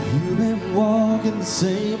been walking the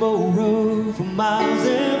same old road for miles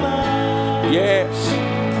and miles. Yes.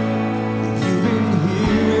 You've been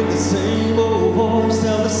hearing the same old voice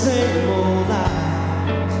tell the same old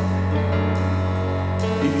lies.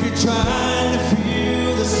 If you're trying to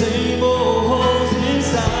feel the same old holes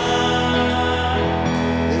inside,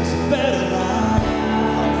 there's a better life.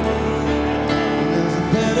 There's a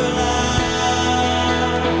better life.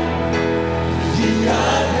 You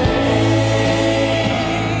got pain.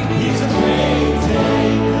 He's a pain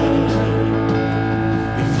taker.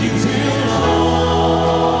 If you feel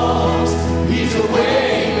lost, he's a way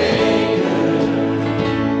maker.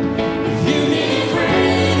 If you need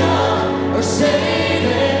freedom or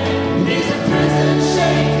saving, he's a prison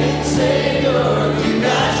shaking savior. If you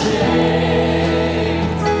got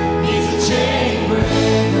chains, he's a chain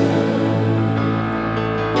breaker.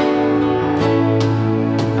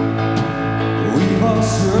 We've all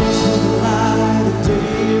searched for the light of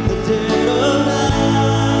day in the dead of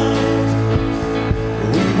night.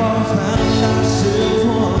 We've all found ourselves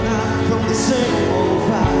worn out from the same old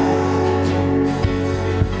fight.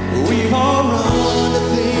 We've all run to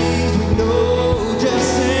things we know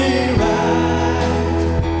just ain't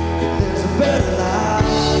right. There's a better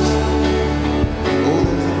life. Oh,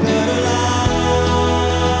 there's a better life.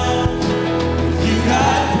 If you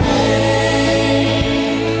got pain,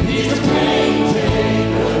 he's a pain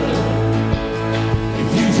taker. If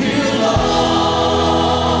you feel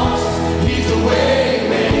lost, he's a way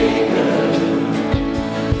maker.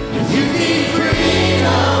 If you need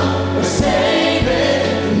freedom or saving,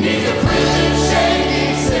 he's a prison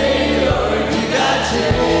shaking savior. If you got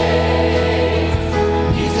chains,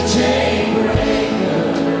 he's a chain breaker.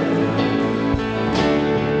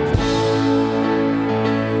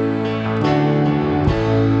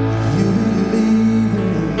 If you believe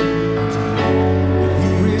it, if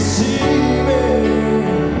you receive it,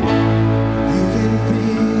 you can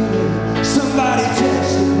feel it. Somebody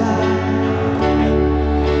testify.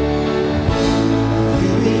 If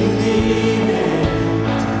you believe it,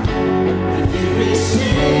 if you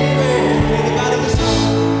receive it, anybody listen?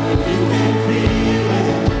 If you can feel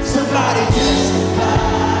it, somebody testify.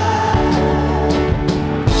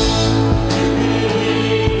 If you believe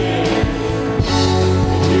it,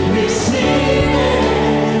 if you receive it,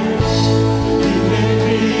 if you can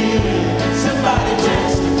feel it, somebody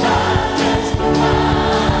testify.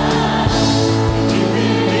 If you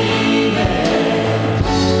believe it,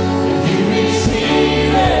 if you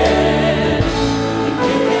receive it, if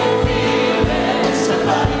you can feel it,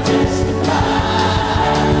 somebody testify.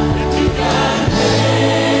 If you got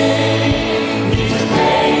pain, he's a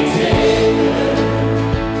pain taker.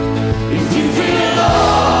 If you feel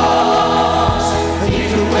lost,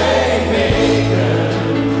 he's a way maker.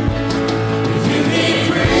 If you need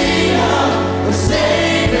freedom or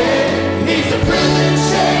saving, he's a prison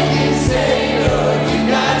shaking savior. If you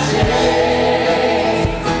got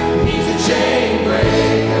chains, he's a chain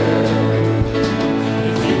breaker.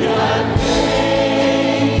 If you got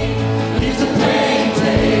pain, he's a pain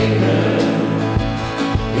taker.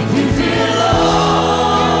 If you feel lost,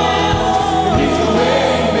 he's a way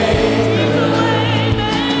maker.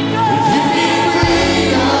 If you need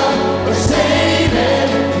freedom or saving,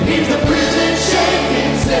 he's a prison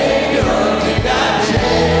shaking savior. If you got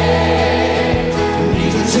chains,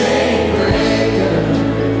 he's a chain breaker.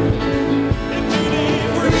 If you need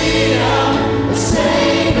freedom or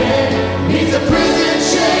saving, he's a prison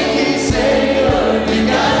shaking savior. If you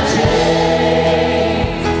got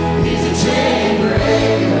chains, he's a chain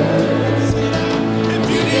breaker. If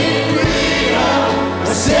you need freedom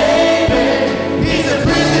or saving, he's a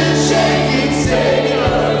prison shaking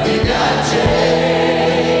savior. If you got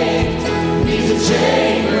chains, he's a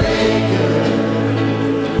chain breaker.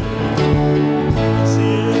 Yes, he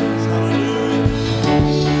is. Hallelujah.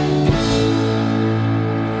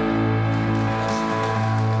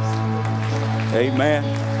 Amen.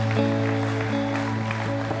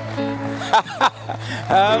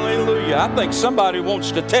 Hallelujah. I think somebody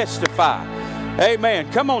wants to testify. Amen.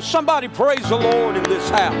 Come on, somebody praise the Lord in this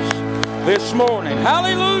house this morning.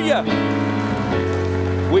 Hallelujah.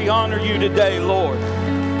 We honor you today, Lord.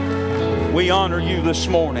 We honor you this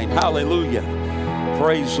morning. Hallelujah.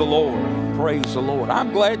 Praise the Lord. Praise the Lord.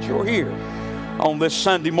 I'm glad you're here on this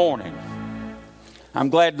Sunday morning. I'm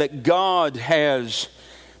glad that God has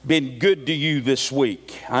been good to you this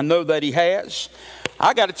week. I know that He has.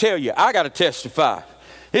 I got to tell you, I got to testify.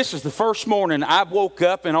 This is the first morning I've woke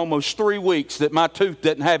up in almost 3 weeks that my tooth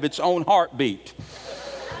doesn't have its own heartbeat.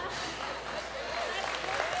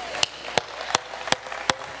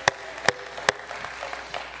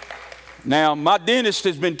 Now, my dentist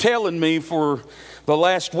has been telling me for the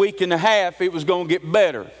last week and a half it was going to get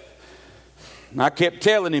better. And I kept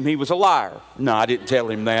telling him he was a liar. No, I didn't tell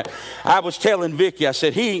him that. I was telling Vicky, I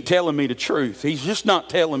said, he ain't telling me the truth. He's just not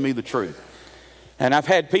telling me the truth. And I've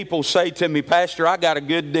had people say to me, Pastor, I got a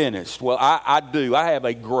good dentist. Well, I do. I have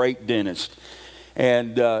a great dentist.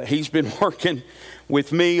 And he's been working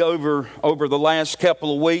with me over the last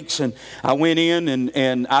couple of weeks. And I went in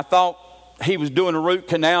and I thought he was doing a root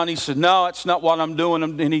canal. And he said, no, it's not what I'm doing.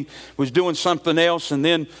 And he was doing something else. And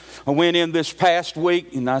then I went in this past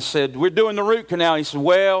week and I said, we're doing the root canal. He said,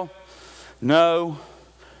 well, no,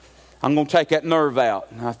 I'm going to take that nerve out.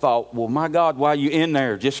 And I thought, well, my God, why are you in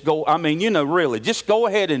there? Just go, really, just go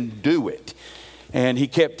ahead and do it. And he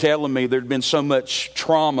kept telling me there'd been so much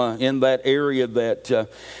trauma in that area that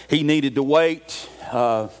he needed to wait.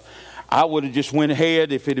 I would have just went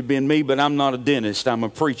ahead if it had been me, but I'm not a dentist. I'm a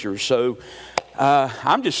preacher. So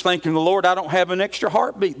I'm just thanking the Lord I don't have an extra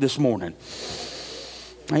heartbeat this morning.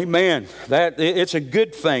 Amen. It's a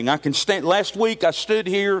good thing. I can stand. Last week I stood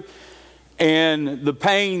here and the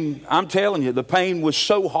pain, I'm telling you, the pain was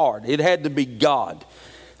so hard. It had to be God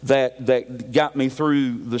that got me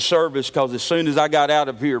through the service, because as soon as I got out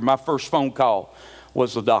of here, my first phone call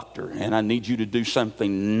was the doctor, and I need you to do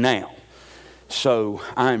something now. So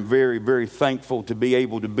I'm very, very thankful to be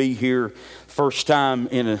able to be here. First time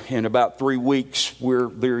in about 3 weeks where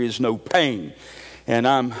there is no pain. And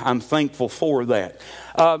I'm thankful for that.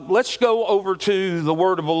 Let's go over to the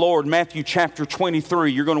word of the Lord, Matthew chapter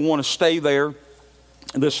 23. You're going to want to stay there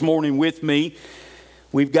this morning with me.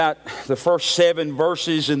 We've got the first 7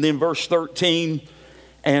 verses and then verse 13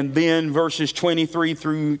 and then verses 23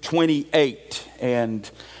 through 28. And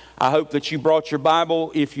I hope that you brought your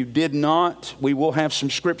Bible. If you did not, we will have some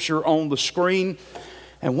scripture on the screen.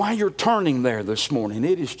 And while you're turning there this morning,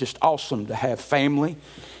 it is just awesome to have family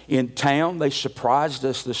in town. They surprised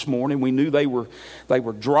us this morning. We knew they were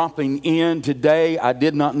dropping in today. I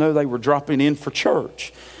did not know they were dropping in for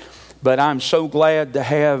church. But I'm so glad to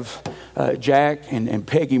have Jack and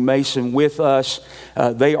Peggy Mason with us.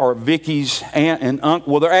 They are Vicky's aunt and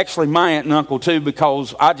uncle. Well, they're actually my aunt and uncle too,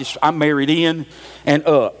 because I'm married in and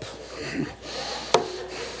up.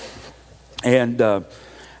 And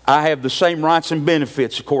I have the same rights and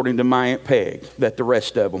benefits, according to my Aunt Peg, that the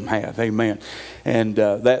rest of them have. Amen. And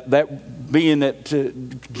that being that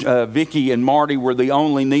Vicky and Marty were the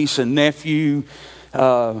only niece and nephew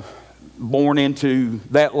born into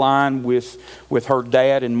that line with her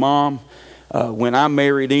dad and mom, when I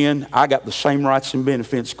married in, I got the same rights and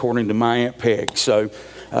benefits according to my Aunt Peg. So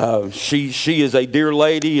she is a dear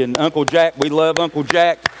lady. And Uncle Jack, we love Uncle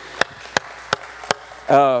Jack.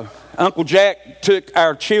 Uncle Jack took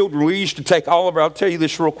our children. We used to take all of our, I'll tell you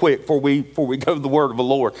this real quick before we go to the word of the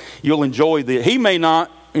Lord. You'll enjoy this. He may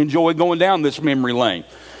not enjoy going down this memory lane,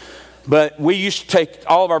 but we used to take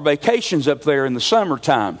all of our vacations up there in the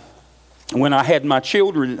summertime. When I had my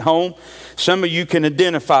children at home, some of you can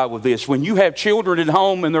identify with this. When you have children at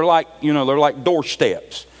home and they're like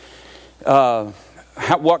doorsteps,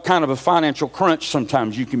 what kind of a financial crunch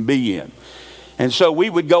sometimes you can be in. And so we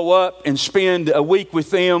would go up and spend a week with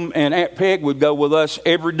them, and Aunt Peg would go with us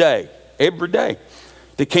every day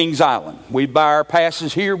to Kings Island. We'd buy our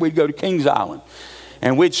passes here, we'd go to Kings Island.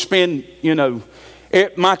 And we'd spend,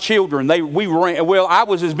 my children, we ran. Well, I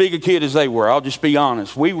was as big a kid as they were. I'll just be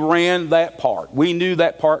honest. We ran that park. We knew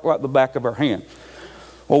that park like the back of our hand.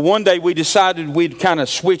 Well, one day we decided we'd kind of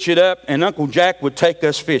switch it up, and Uncle Jack would take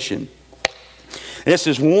us fishing. This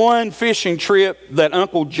is one fishing trip that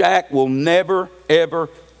Uncle Jack will never, ever,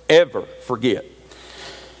 ever forget,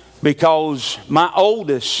 because my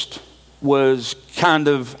oldest was kind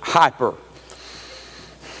of hyper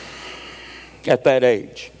at that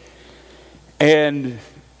age. And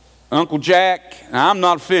Uncle Jack, I'm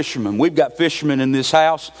not a fisherman. We've got fishermen in this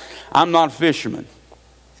house. I'm not a fisherman.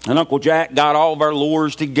 And Uncle Jack got all of our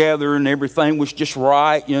lures together and everything was just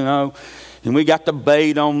right, And we got the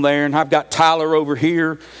bait on there, and I've got Tyler over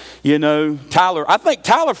here, Tyler, I think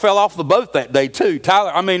Tyler fell off the boat that day too.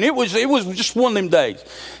 Tyler, it was just one of them days.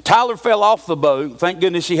 Tyler fell off the boat. Thank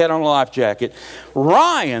goodness he had on a life jacket.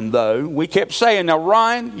 Ryan, though, we kept saying, now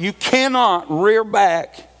Ryan, you cannot rear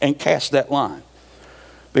back and cast that line,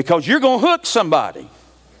 because you're going to hook somebody.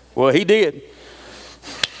 Well, he did.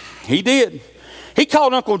 He did. He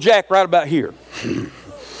called Uncle Jack right about here.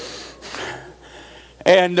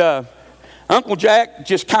 And Uncle Jack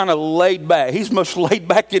just kind of laid back. He's the most laid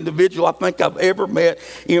back individual I think I've ever met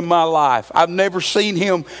in my life. I've never seen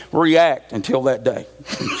him react until that day.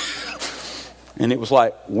 And it was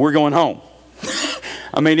like, we're going home.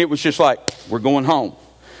 It was just like, we're going home.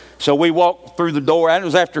 So we walked through the door. And it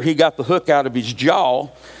was after he got the hook out of his jaw.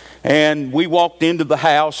 And we walked into the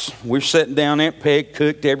house. We're sitting down. Aunt Peg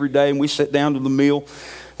cooked every day, and we sat down to the meal.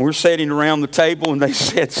 We're sitting around the table, and they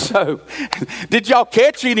said, "So, did y'all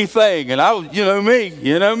catch anything?" And I was, you know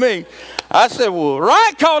me. I said, "Well,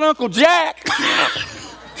 Ryan caught Uncle Jack."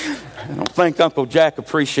 I don't think Uncle Jack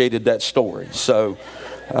appreciated that story. So,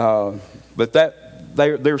 but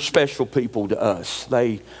they're special people to us.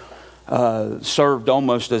 They served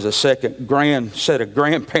almost as a second set of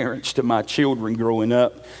grandparents to my children growing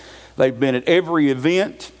up. They've been at every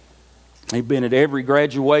event. They've been at every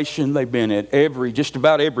graduation. They've been at just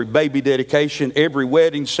about every baby dedication, every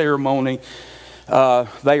wedding ceremony.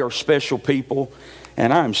 They are special people,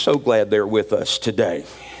 and I'm so glad they're with us today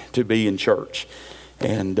to be in church.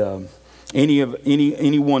 And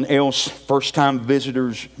anyone else, first-time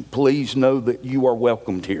visitors, please know that you are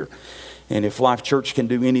welcomed here. And if Life Church can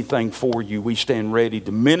do anything for you, we stand ready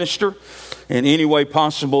to minister in any way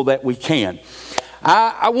possible that we can.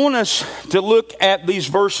 I want us to look at these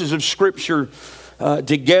verses of Scripture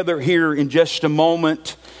together here in just a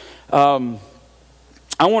moment. I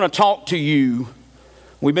want to talk to you.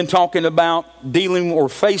 We've been talking about dealing or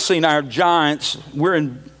facing our giants. We're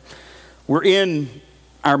in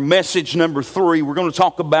our message number 3. We're going to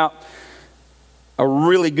talk about a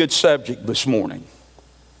really good subject this morning.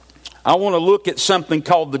 I want to look at something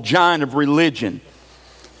called the giant of religion.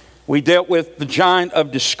 We dealt with the giant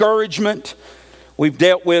of discouragement. We've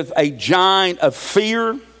dealt with a giant of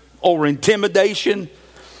fear or intimidation.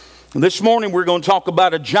 And this morning we're going to talk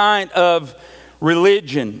about a giant of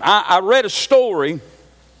religion. I read a story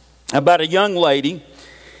about a young lady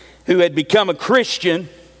who had become a Christian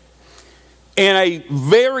in a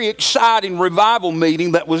very exciting revival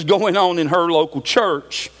meeting that was going on in her local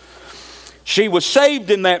church. She was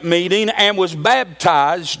saved in that meeting and was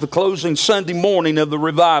baptized the closing Sunday morning of the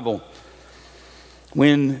revival.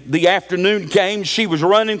 When the afternoon came, she was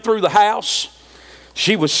running through the house.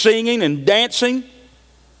 She was singing and dancing.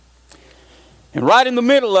 And right in the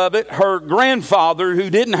middle of it, her grandfather, who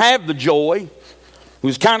didn't have the joy,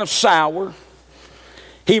 was kind of sour.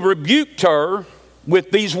 He rebuked her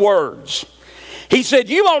with these words. He said,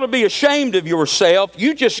 "You ought to be ashamed of yourself.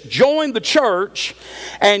 You just joined the church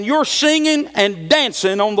and you're singing and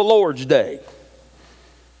dancing on the Lord's Day."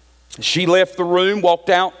 She left the room, walked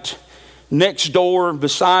out. Next door,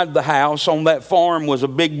 beside the house, on that farm was a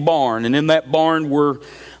big barn. And in that barn were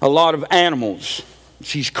a lot of animals.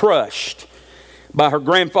 She's crushed by her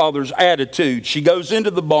grandfather's attitude. She goes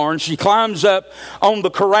into the barn. She climbs up on the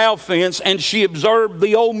corral fence, and she observed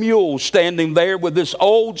the old mule standing there with this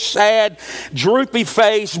old, sad, droopy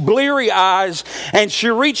face, bleary eyes. And she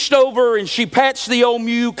reached over and she pats the old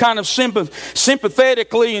mule kind of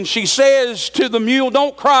sympathetically, and she says to the mule,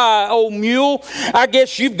 "Don't cry, old mule. I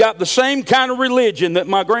guess you've got the same kind of religion that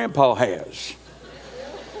my grandpa has."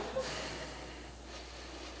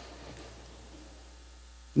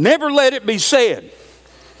 Never let it be said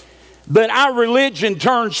that our religion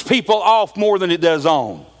turns people off more than it does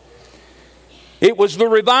on. It was the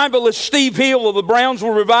revivalist Steve Hill of the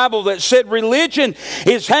Brownsville Revival that said religion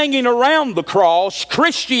is hanging around the cross.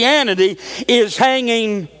 Christianity is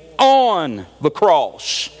hanging on the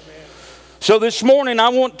cross. So this morning I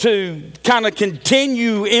want to kind of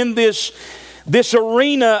continue in this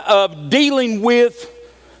arena of dealing with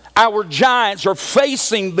our giants or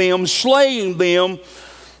facing them, slaying them.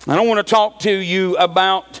 And I want to talk to you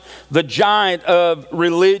about the giant of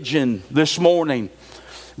religion this morning.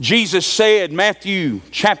 Jesus said, Matthew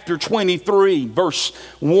chapter 23, verse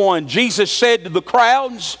 1, Jesus said to the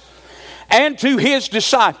crowds and to his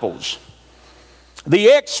disciples, the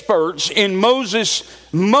experts in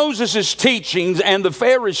Moses' teachings, and the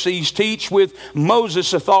Pharisees teach with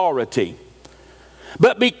Moses' authority,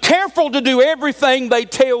 "But be careful to do everything they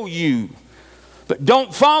tell you. But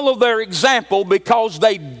don't follow their example, because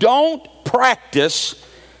they don't practice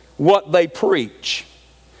what they preach.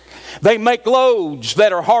 They make loads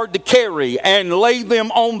that are hard to carry and lay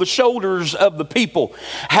them on the shoulders of the people.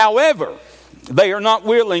 However, they are not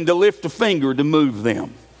willing to lift a finger to move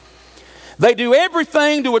them. They do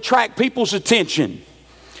everything to attract people's attention.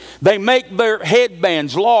 They make their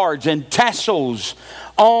headbands large and tassels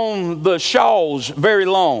on the shawls very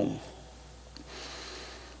long.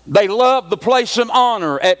 They love the place of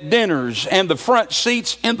honor at dinners and the front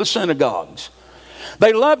seats in the synagogues.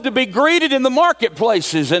 They love to be greeted in the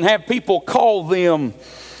marketplaces and have people call them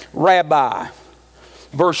rabbi."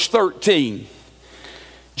 Verse 13.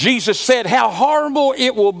 Jesus said, how horrible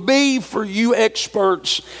it will be for you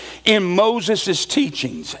experts in Moses'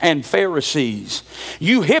 teachings and Pharisees.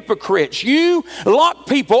 You hypocrites, you lock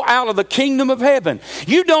people out of the kingdom of heaven.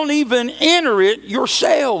 You don't even enter it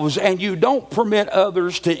yourselves, and you don't permit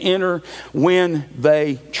others to enter when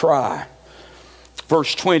they try.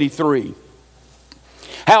 Verse 23.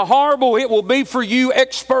 How horrible it will be for you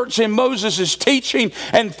experts in Moses' teaching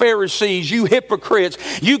and Pharisees, you hypocrites.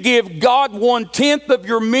 You give God 1/10 of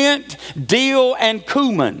your mint, dill, and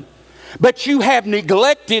cumin, but you have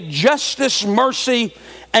neglected justice, mercy,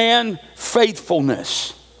 and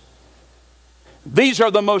faithfulness. These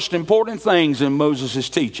are the most important things in Moses'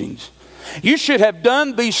 teachings. You should have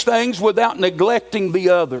done these things without neglecting the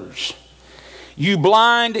others. You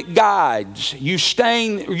blind guides, you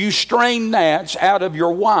strain gnats out of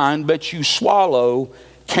your wine, but you swallow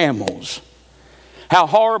camels. How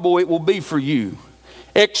horrible it will be for you,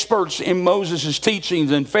 experts in Moses'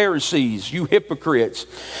 teachings and Pharisees, you hypocrites.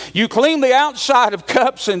 You clean the outside of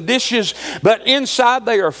cups and dishes, but inside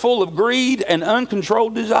they are full of greed and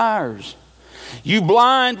uncontrolled desires. You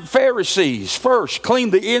blind Pharisees, first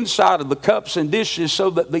clean the inside of the cups and dishes so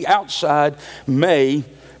that the outside may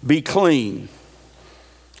be clean.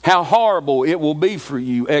 How horrible it will be for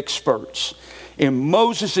you, experts in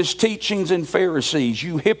Moses' teachings and Pharisees,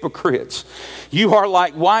 you hypocrites. You are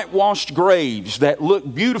like whitewashed graves that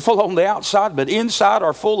look beautiful on the outside, but inside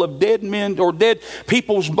are full of dead men or dead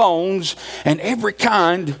people's bones and every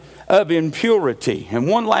kind of impurity. And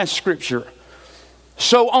one last scripture.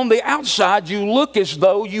 So on the outside, you look as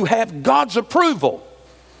though you have God's approval,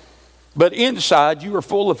 but inside you are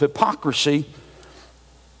full of hypocrisy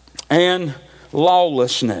and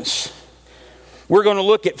lawlessness. We're going to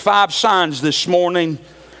look at 5 signs this morning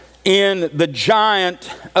in the giant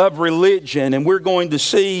of religion, and we're going to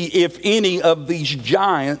see if any of these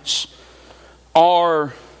giants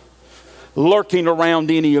are lurking around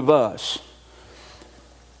any of us.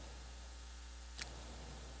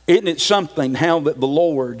 Isn't it something how that the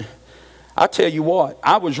Lord, I tell you what,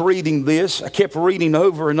 I was reading this, I kept reading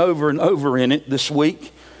over and over and over in it this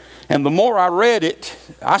week. And the more I read it,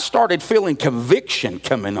 I started feeling conviction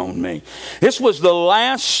coming on me. This was the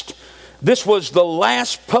last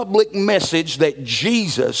public message that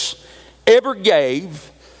Jesus ever gave.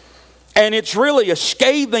 And it's really a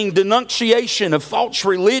scathing denunciation of false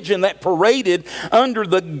religion that paraded under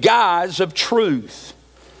the guise of truth.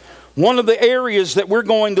 One of the areas that we're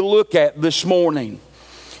going to look at this morning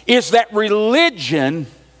is that religion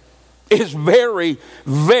is very,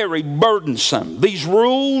 very burdensome. These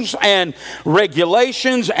rules and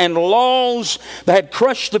regulations and laws that had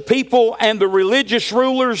crushed the people and the religious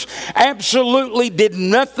rulers absolutely did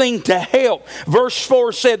nothing to help. Verse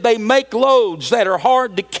 4 said, they make loads that are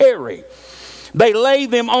hard to carry. They lay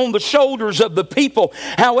them on the shoulders of the people.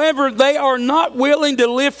 However, they are not willing to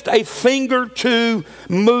lift a finger to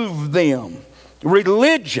move them.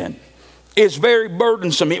 Religion is very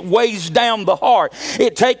burdensome. It weighs down the heart.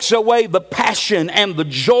 It takes away the passion and the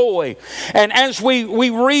joy. And as we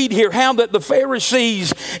read here how that the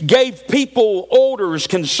Pharisees gave people orders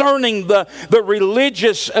concerning the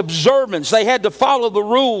religious observance. They had to follow the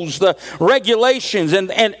rules, the regulations, and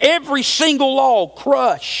every single law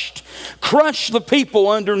crushed the people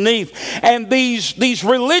underneath. And these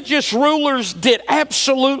religious rulers did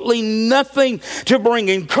absolutely nothing to bring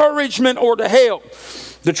encouragement or to help.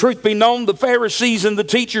 The truth be known, the Pharisees and the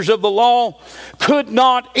teachers of the law could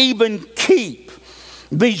not even keep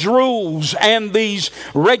these rules and these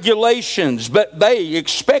regulations, but they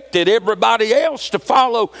expected everybody else to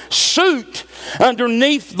follow suit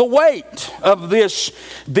underneath the weight of this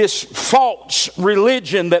false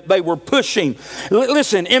religion that they were pushing.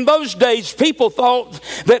 Listen, in those days, people thought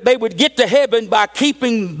that they would get to heaven by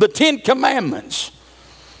keeping the 10 Commandments.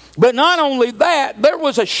 But not only that, there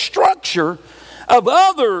was a structure of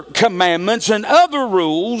other commandments and other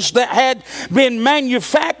rules that had been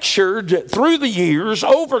manufactured through the years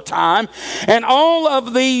over time, and all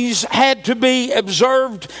of these had to be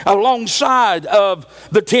observed alongside of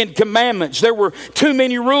the 10 Commandments. There were too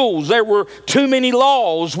many rules, there were too many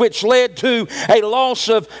laws, which led to a loss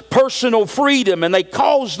of personal freedom, and they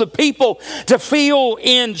caused the people to feel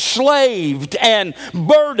enslaved and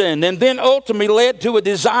burdened, and then ultimately led to a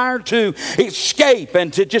desire to escape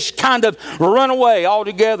and to just kind of run away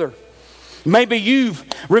altogether. Maybe you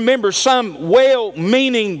remember some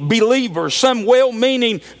well-meaning believer, some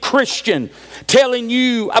well-meaning Christian telling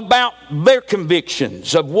you about their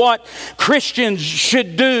convictions of what Christians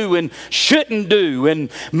should do and shouldn't do. And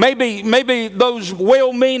maybe those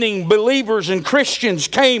well-meaning believers and Christians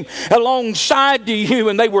came alongside to you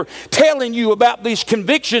and they were telling you about these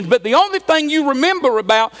convictions. But the only thing you remember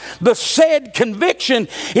about the said conviction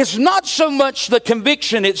is not so much the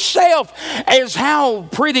conviction itself as how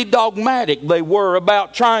pretty dogmatic they were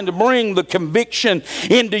about trying to bring the conviction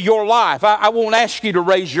into your life. I won't ask you to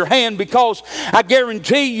raise your hand because I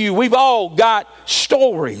guarantee you we've all got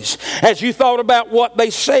stories as you thought about what they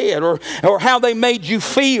said or how they made you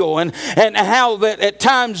feel and how that at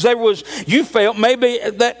times you felt maybe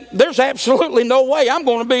that there's absolutely no way I'm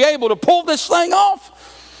going to be able to pull this thing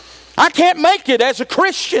off. I can't make it as a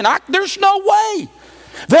Christian. There's no way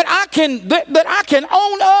that I can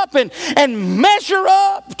own up and measure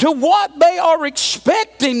up to what they are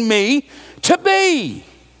expecting me to be.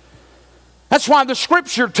 That's why the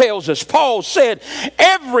scripture tells us, Paul said,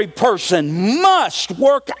 every person must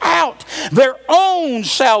work out their own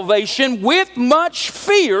salvation with much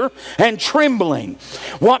fear and trembling.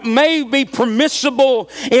 What may be permissible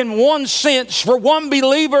in one sense for one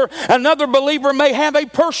believer, another believer may have a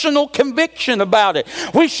personal conviction about it.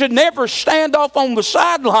 We should never stand off on the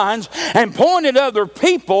sidelines and point at other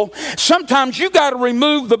people. Sometimes you got to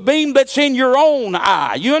remove the beam that's in your own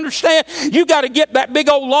eye. You understand? You got to get that big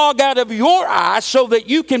old log out of your eyes so that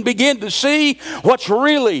you can begin to see what's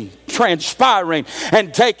really transpiring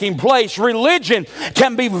and taking place. Religion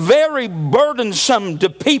can be very burdensome to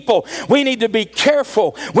people. We need to be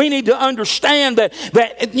careful. We need to understand that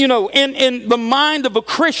in the mind of a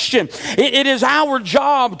Christian, it is our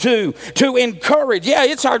job to encourage. Yeah,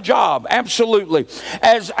 it's our job, absolutely,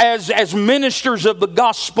 as ministers of the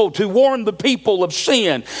gospel, to warn the people of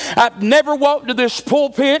sin. I've never walked to this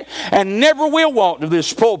pulpit and never will walk to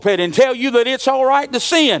this pulpit and tell you that it's all right to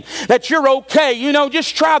sin, that you're okay.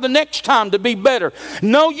 Just try the next time to be better.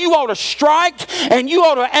 No, you ought to strike and you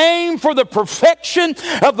ought to aim for the perfection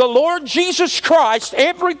of the Lord Jesus Christ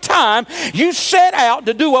every time you set out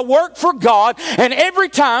to do a work for God, and every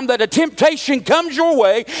time that a temptation comes your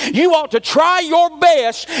way, you ought to try your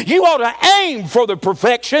best. You ought to aim for the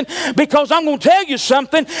perfection, because I'm going to tell you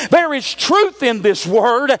something. There is truth in this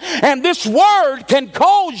word, and this word can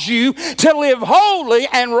cause you to live holy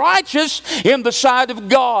and righteous in the sight of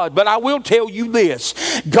God. But I will tell you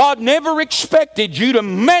this: God never expected you to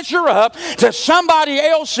measure up to somebody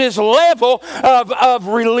else's level of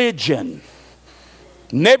religion.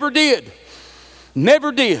 Never did.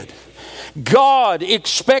 Never did. God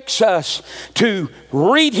expects us to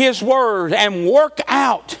read His Word and work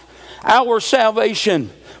out our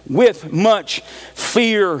salvation with much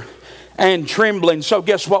fear and trembling. So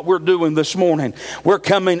guess what we're doing this morning? We're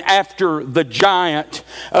coming after the giant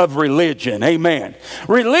of religion. Amen.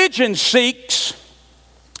 Religion seeks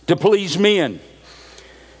to please men.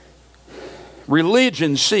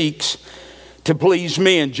 Religion seeks to please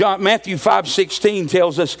men. Matthew 5:16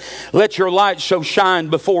 tells us, let your light so shine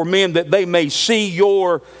before men that they may see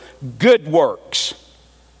your good works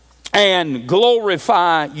and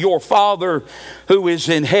glorify your Father who is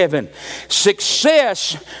in heaven.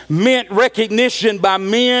 Success meant recognition by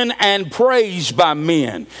men and praise by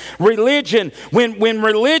men. Religion, when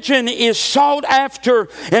religion is sought after,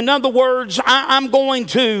 in other words, I'm going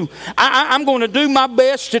to do my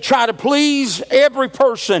best to try to please every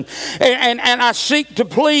person, and I seek to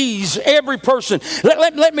please every person.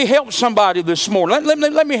 Let me help somebody this morning.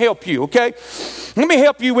 Let me help you, okay? Let me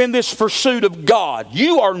help you in this pursuit of God.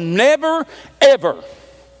 You are never, ever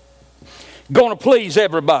going to please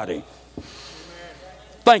everybody.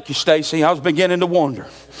 Thank you, Stacy. I was beginning to wonder.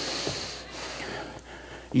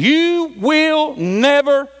 You will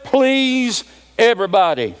never please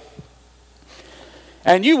everybody.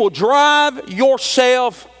 And you will drive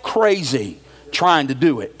yourself crazy trying to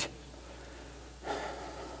do it.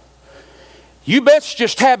 You best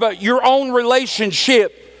just have your own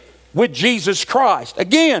relationship with Jesus Christ.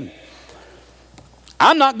 Again,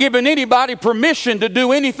 I'm not giving anybody permission to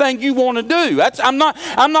do anything you want to do. I'm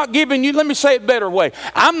not giving you, let me say it a better way.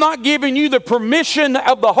 I'm not giving you the permission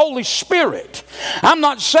of the Holy Spirit. I'm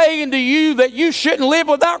not saying to you that you shouldn't live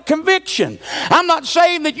without conviction. I'm not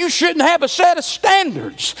saying that you shouldn't have a set of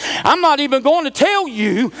standards. I'm not even going to tell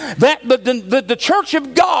you that the Church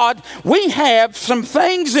of God, we have some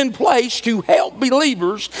things in place to help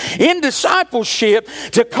believers in discipleship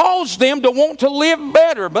to cause them to want to live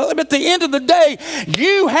better. But at the end of the day,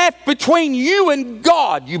 you have between you and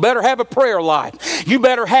God, you better have a prayer life. You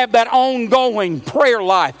better have that ongoing prayer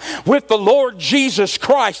life with the Lord Jesus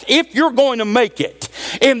Christ if you're going to make it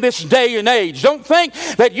in this day and age. Don't think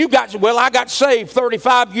that I got saved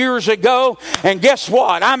 35 years ago, and guess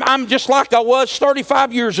what? I'm just like I was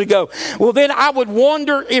 35 years ago. Well, then I would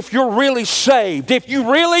wonder if you're really saved, if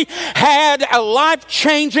you really had a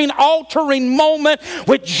life-changing, altering moment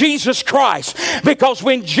with Jesus Christ. Because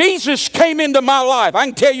when Jesus came into my life, I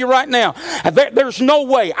can tell you right now, there's no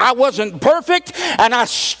way. I wasn't perfect, and I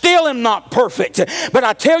still am not perfect. But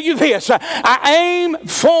I tell you this, I aim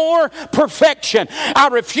for perfection. I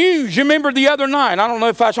refuse. You remember the other night, I don't know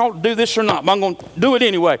if I should do this or not, but I'm going to do it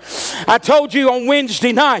anyway. I told you on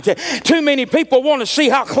Wednesday night, too many people want to see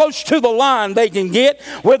how close to the line they can get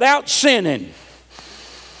without sinning.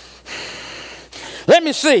 Let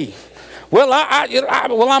me see. Well,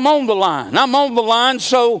 I'm on the line. I'm on the line,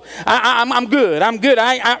 so I'm good. I'm good.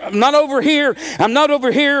 I'm not over here. I'm not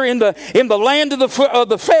over here in the land of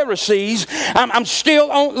the Pharisees. I'm still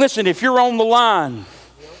on. Listen, if you're on the line,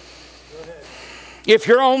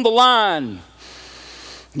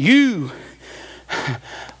 you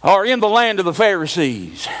are in the land of the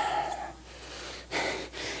Pharisees.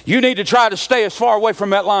 You need to try to stay as far away from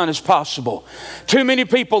that line as possible. Too many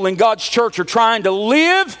people in God's church are trying to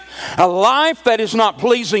live a life that is not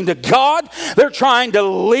pleasing to God. They're trying to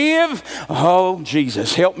live, oh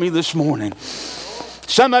Jesus, help me this morning.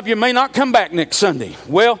 Some of you may not come back next Sunday.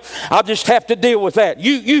 Well, I'll just have to deal with that.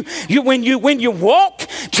 When you walk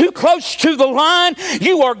too close to the line,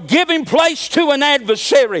 you are giving place to an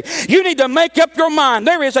adversary. You need to make up your mind.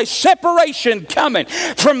 There is a separation coming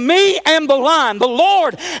from me and the line. The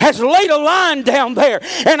Lord has laid a line down there,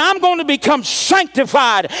 and I'm going to become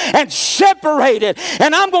sanctified and separated,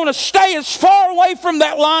 and I'm going to stay as far away from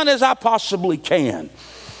that line as I possibly can.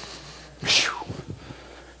 Whew.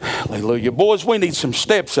 Hallelujah. Boys, we need some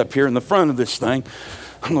steps up here in the front of this thing.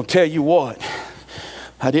 I'm going to tell you what.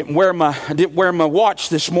 I didn't wear my watch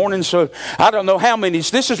this morning, so I don't know how many.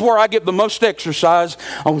 This is where I get the most exercise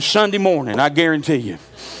on Sunday morning, I guarantee you.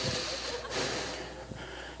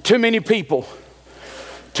 Too many people,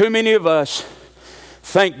 too many of us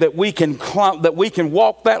think that we can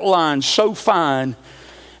walk that line so fine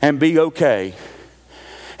and be okay.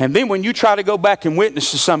 And then when you try to go back and witness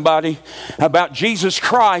to somebody about Jesus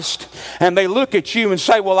Christ, and they look at you and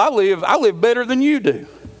say, well, I live better than you do.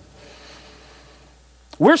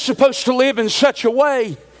 We're supposed to live in such a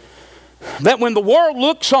way that when the world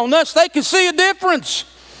looks on us, they can see a difference.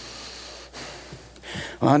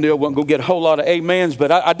 Well, I knew I wasn't going to get a whole lot of amens,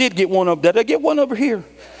 but I did get one over. Did I get one over here?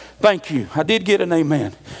 Thank you. I did get an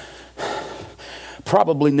amen.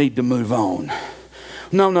 Probably need to move on.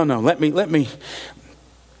 No. Let me.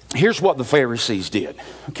 Here's what the Pharisees did,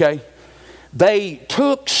 okay? They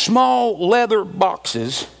took small leather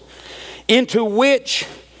boxes into which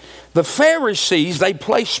the Pharisees, they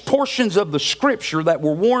placed portions of the scripture that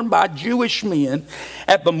were worn by Jewish men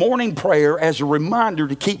at the morning prayer as a reminder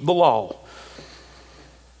to keep the law.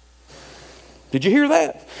 Did you hear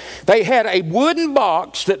that? They had a wooden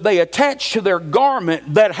box that they attached to their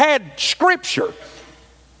garment that had scripture,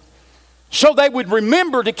 so they would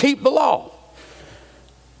remember to keep the law.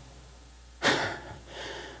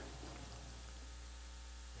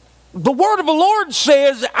 The word of the Lord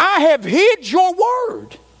says, I have hid your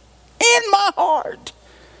word in my heart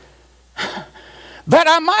that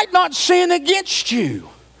I might not sin against you.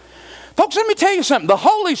 Folks, let me tell you something. The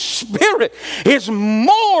Holy Spirit is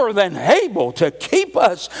more than able to keep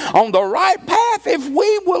us on the right path if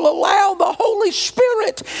we will allow the Holy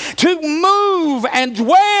Spirit to move and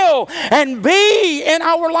dwell and be in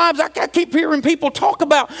our lives. I keep hearing people talk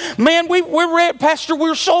about, man, we're ready, Pastor,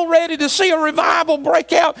 we're so ready to see a revival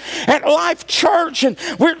break out at Life Church, and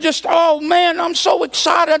we're just, oh man, I'm so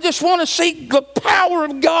excited. I just want to see the power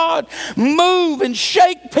of God move and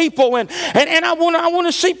shake people, and I want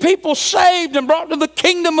to see people saved and brought to the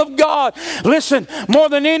kingdom of God. Listen, more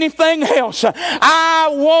than anything else, I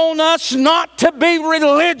want us not to be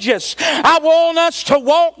religious. I want us to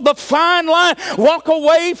walk the fine line, walk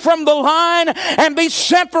away from the line and be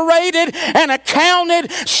separated and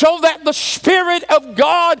accounted so that the Spirit of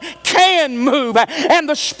God can move and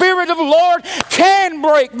the Spirit of the Lord can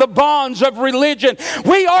break the bonds of religion.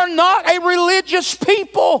 We are not a religious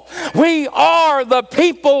people. We are the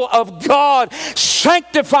people of God,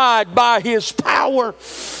 sanctified by His power.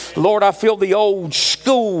 Lord, I feel the old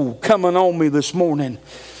school coming on me this morning.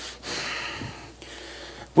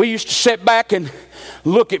 We used to sit back and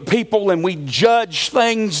look at people and we judge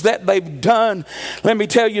things that they've done. Let me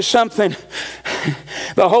tell you something.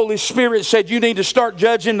 the Holy Spirit said, you need to start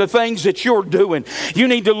judging the things that you're doing. You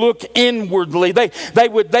need to look inwardly. They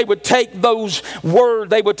would take those words,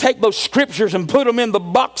 they would take those scriptures and put them in the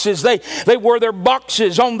boxes. They wore their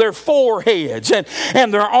boxes on their foreheads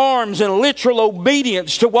and their arms in literal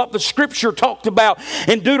obedience to what the scripture talked about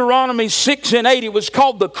in Deuteronomy 6 and 8. It was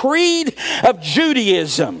called the Creed of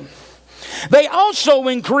Judaism. They also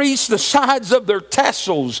increased the sides of their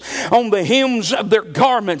tassels on the hems of their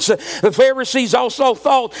garments. The Pharisees also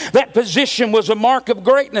thought that position was a mark of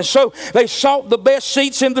greatness, so they sought the best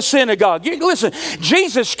seats in the synagogue. Listen,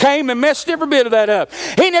 Jesus came and messed every bit of that up.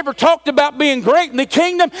 He never talked about being great in the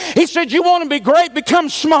kingdom. He said, you want to be great, become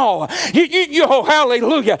small. Oh,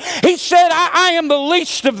 hallelujah. He said, I am the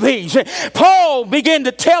least of these. Paul began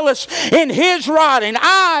to tell us in his writing,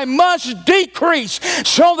 I must decrease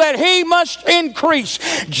so that he must increase.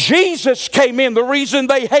 Jesus came in. The reason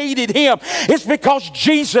they hated him is because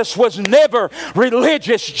Jesus was never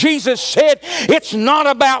religious. Jesus said, it's not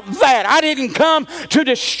about that. I didn't come to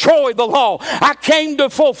destroy the law. I came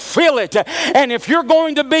to fulfill it. And if you're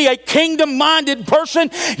going to be a kingdom-minded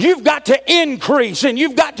person, you've got to increase, and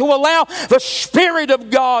you've got to allow the Spirit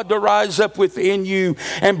of God to rise up within you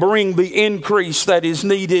and bring the increase that is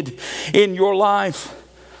needed in your life.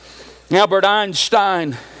 Albert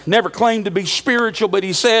Einstein never claimed to be spiritual, but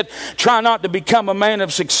he said, try not to become a man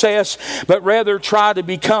of success, but rather try to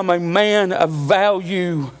become a man of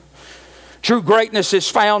value. True greatness is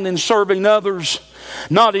found in serving others,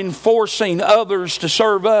 not in forcing others to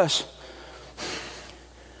serve us.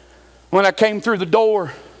 When I came through the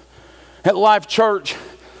door at Life Church,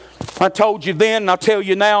 I told you then, and I'll tell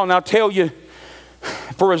you now, and I'll tell you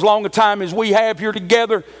for as long a time as we have here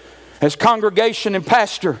together, as congregation and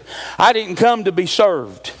pastor, I didn't come to be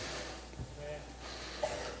served.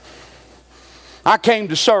 I came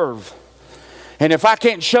to serve. And if I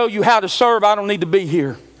can't show you how to serve, I don't need to be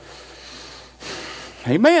here.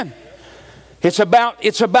 Amen. It's about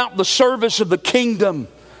the service of the kingdom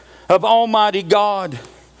of Almighty God.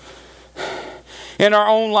 In our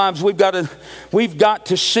own lives, we've got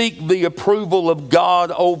to seek the approval of God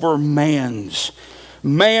over man's.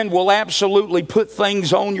 Man will absolutely put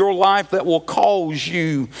things on your life that will cause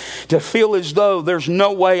you to feel as though there's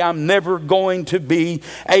no way I'm never going to be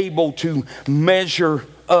able to measure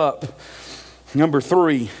up. Number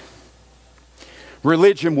 3,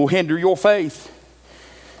 religion will hinder your faith.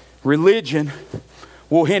 Religion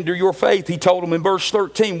will hinder your faith. He told them in verse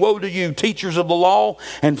 13, woe to you, teachers of the law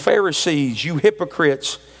and Pharisees, you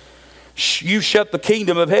hypocrites. You shut the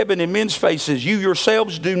kingdom of heaven in men's faces. You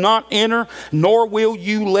yourselves do not enter, nor will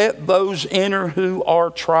you let those enter who are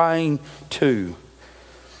trying to.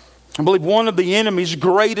 I believe one of the enemy's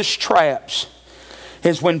greatest traps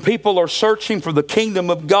is when people are searching for the kingdom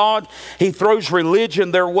of God, he throws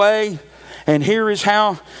religion their way, and here is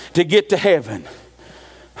how to get to heaven.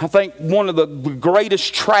 I think one of the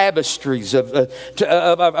greatest travesties of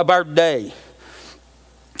our day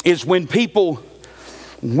is when people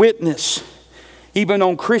witness, even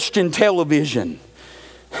on Christian television,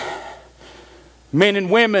 men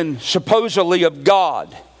and women supposedly of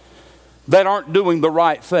God that aren't doing the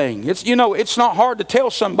right thing. It's not hard to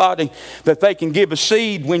tell somebody that they can give a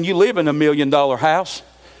seed when you live in $1 million house.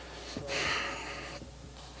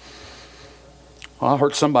 Well, I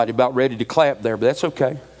heard somebody about ready to clap there, but that's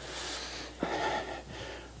okay.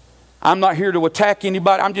 I'm not here to attack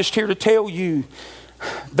anybody. I'm just here to tell you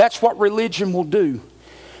that's what religion will do.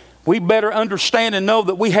 We better understand and know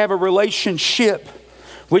that we have a relationship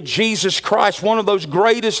with Jesus Christ. One of those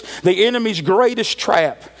the enemy's greatest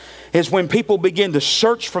trap is when people begin to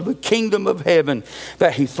search for the kingdom of heaven,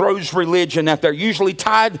 that he throws religion out there. Usually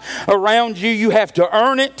tied around you. You have to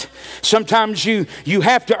earn it. Sometimes you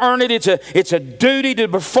have to earn it. It's a duty to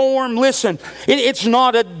perform. Listen, it's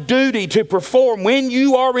not a duty to perform. When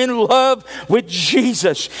you are in love with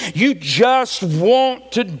Jesus, you just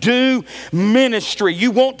want to do ministry.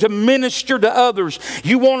 You want to minister to others.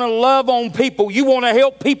 You want to love on people. You want to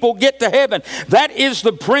help people get to heaven. That is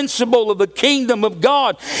the principle of the kingdom of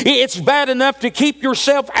God. It's bad enough to keep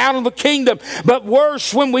yourself out of the kingdom, but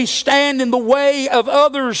worse when we stand in the way of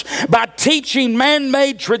others by teaching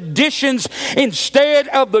man-made traditions instead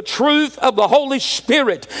of the truth of the Holy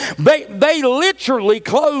Spirit. They literally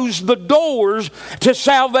close the doors to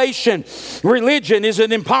salvation. Religion is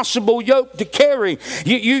an impossible yoke to carry.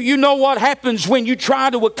 You know what happens when you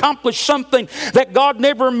try to accomplish something that God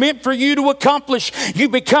never meant for you to accomplish. You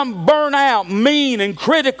become burnt out, mean, and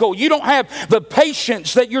critical. You don't have the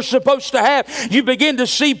patience that you're supposed to have. You begin to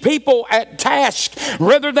see people at task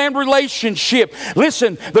rather than relationship.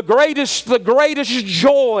 Listen, the greatest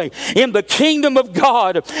joy in the kingdom of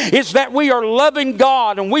God is that we are loving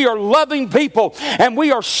God and we are loving people and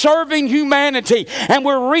we are serving humanity and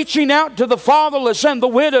we're reaching out to the fatherless and the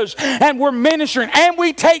widows and we're ministering and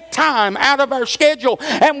we take time out of our schedule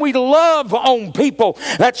and we love on people.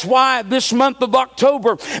 That's why this month of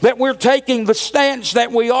October that we're taking the stance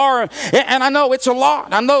that we are. And I know it's a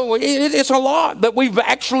lot. I know it's a lot that we've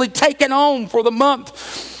actually taken on for the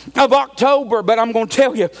month of October, but I'm going to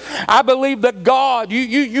tell you, I believe that God,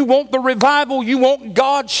 you want the revival, you want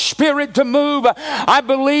God's Spirit to move. I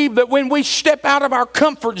believe that when we step out of our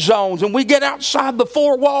comfort zones and we get outside the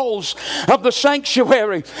four walls of the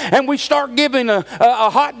sanctuary and we start giving a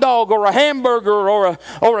hot dog or a hamburger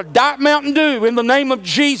or a Diet Mountain Dew in the name of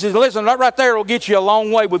Jesus, listen, that right there will get you a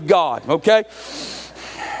long way with God, okay?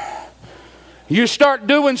 You start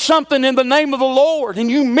doing something in the name of the Lord and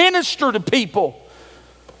you minister to people.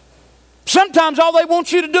 Sometimes all they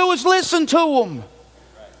want you to do is listen to them.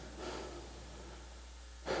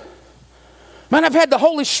 Man, I've had the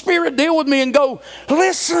Holy Spirit deal with me and go,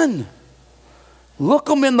 listen. Look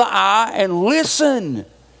them in the eye and listen.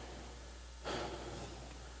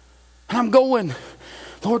 And I'm going,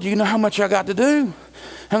 Lord, do you know how much I got to do?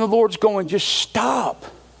 And the Lord's going, just stop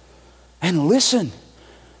and listen.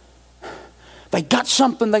 They got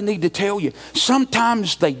something they need to tell you.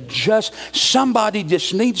 Sometimes somebody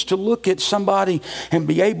just needs to look at somebody and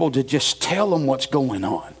be able to just tell them what's going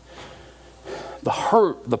on. The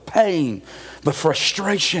hurt, the pain, the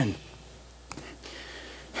frustration.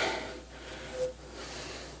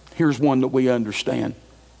 Here's one that we understand.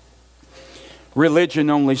 Religion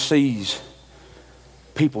only sees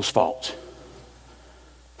people's faults.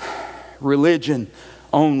 Religion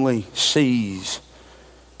only sees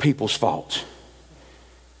people's faults.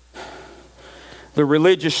 The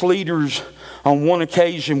religious leaders on one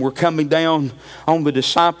occasion were coming down on the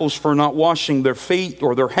disciples for not washing their feet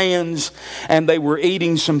or their hands, and they were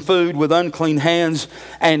eating some food with unclean hands.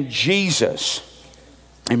 And Jesus,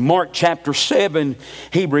 in Mark chapter 7,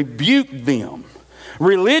 he rebuked them.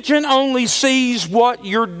 Religion only sees what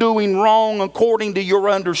you're doing wrong according to your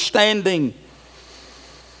understanding.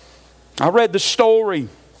 I read the story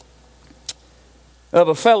of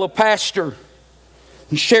a fellow pastor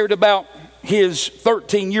and shared about his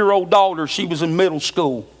 13-year-old daughter. She was in middle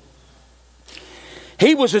school.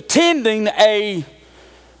 He was attending a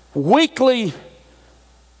weekly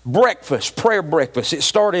breakfast, prayer breakfast. It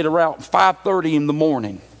started around 5:30 in the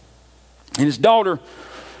morning. And his daughter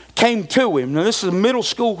came to him. Now this is a middle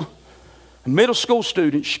school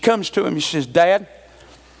student. She comes to him and she says, Dad,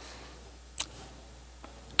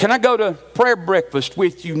 can I go to prayer breakfast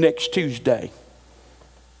with you next Tuesday?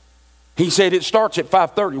 He said, it starts at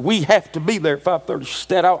 5:30. We have to be there at 5:30. She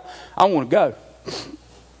said, I want to go.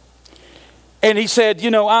 And he said,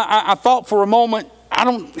 I thought for a moment,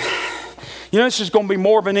 this is going to be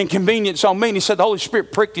more of an inconvenience on me. And he said, the Holy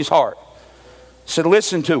Spirit pricked his heart. He said,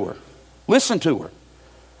 listen to her. Listen to her.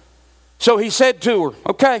 So he said to her,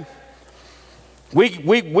 okay,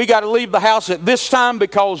 we got to leave the house at this time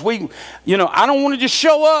because I don't want to just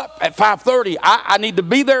show up at 5:30. I need to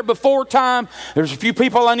be there before time. There's a few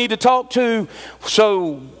people I need to talk to.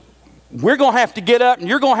 So we're going to have to get up and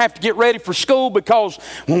you're going to have to get ready for school because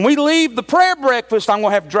when we leave the prayer breakfast, I'm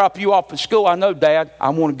going to have to drop you off at school. I know, Dad, I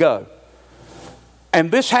want to go.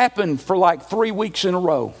 And this happened for like 3 weeks in a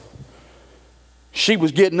row. She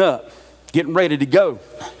was getting up, getting ready to go.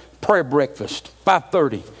 Prayer breakfast,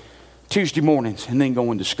 5:30. Tuesday mornings, and then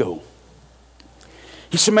going to school.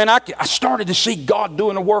 He said, man, I started to see God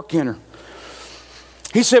doing a work in her.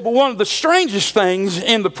 He said, but one of the strangest things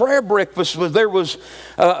in the prayer breakfast was there was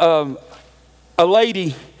a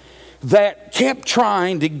lady that kept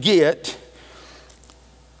trying to get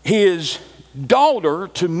his daughter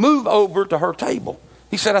to move over to her table.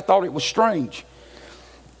 He said, I thought it was strange.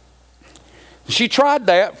 She tried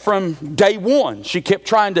that from day one. She kept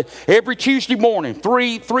trying to, every Tuesday morning,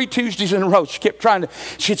 three Tuesdays in a row,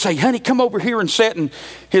 she'd say, honey, come over here and sit, and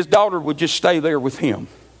his daughter would just stay there with him.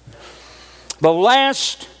 The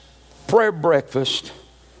last prayer breakfast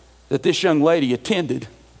that this young lady attended,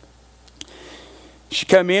 she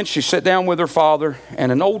came in, she sat down with her father,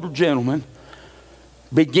 and an older gentleman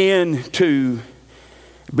began to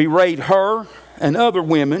berate her and other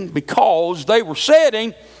women because they were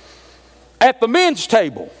sitting at the men's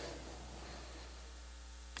table.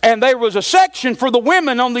 And there was a section for the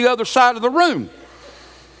women on the other side of the room.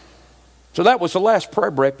 So that was the last prayer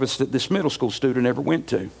breakfast that this middle school student ever went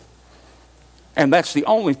to. And that's the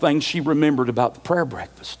only thing she remembered about the prayer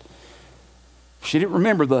breakfast. She didn't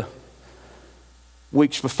remember the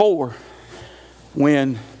weeks before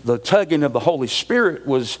when the tugging of the Holy Spirit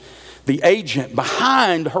was the agent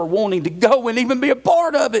behind her wanting to go and even be a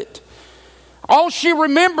part of it. All she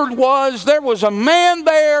remembered was there was a man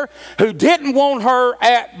there who didn't want her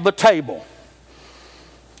at the table.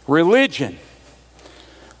 Religion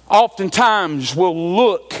oftentimes will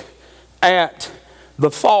look at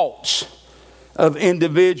the faults of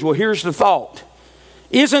individual. Here's the thought.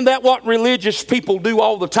 Isn't that what religious people do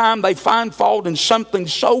all the time? They find fault in something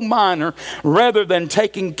so minor rather than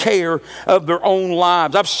taking care of their own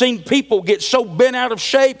lives. I've seen people get so bent out of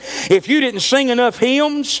shape. If you didn't sing enough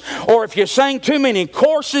hymns, or if you sang too many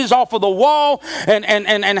courses off of the wall,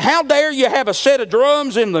 and how dare you have a set of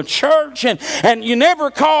drums in the church, and you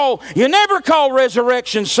never call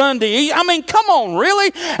Resurrection Sunday. I mean, come on,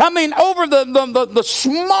 really? I mean, over the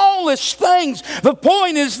smallest things. The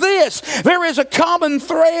point is this: there is a common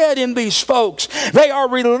thread in these folks. They are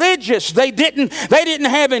religious. They didn't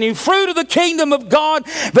have any fruit of the kingdom of God.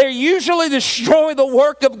 They usually destroy the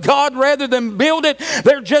work of God rather than build it.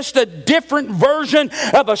 They're just a different version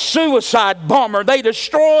of a suicide bomber. They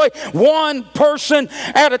destroy one person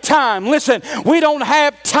at a time. Listen, we don't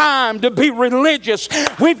have time to be religious.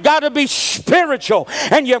 We've got to be spiritual,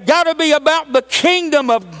 and you've got to be about the kingdom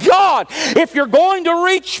of God. If you're going to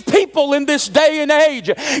reach people in this day and age,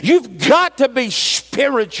 you've got to be spiritual.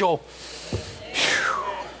 Whew.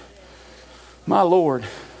 My Lord.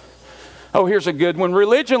 Oh, here's a good one.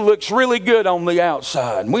 Religion looks really good on the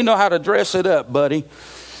outside. We know how to dress it up, buddy.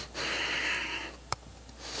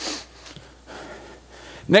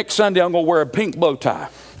 Next Sunday, I'm going to wear a pink bow tie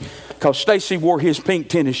because Stacy wore his pink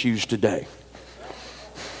tennis shoes today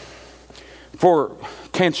for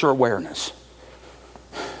cancer awareness.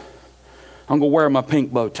 I'm going to wear my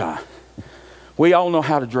pink bow tie. We all know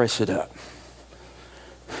how to dress it up.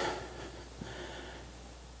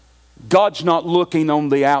 God's not looking on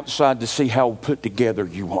the outside to see how put together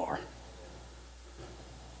you are.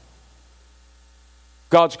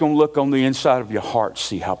 God's going to look on the inside of your heart to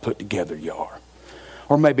see how put together you are.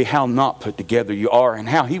 Or maybe how not put together you are, and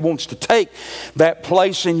how He wants to take that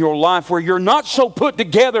place in your life where you're not so put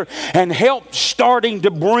together and help starting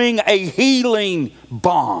to bring a healing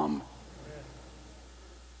balm.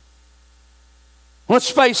 Let's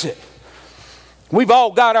face it. We've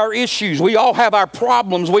all got our issues. We all have our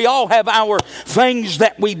problems. We all have our things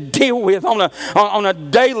that we deal with on a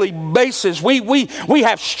daily basis. We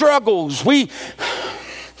have struggles.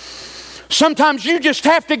 Sometimes you just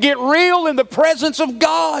have to get real in the presence of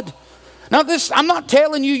God. Now, I'm not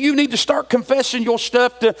telling you need to start confessing your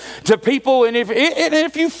stuff to people. And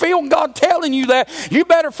if you feel God telling you that, you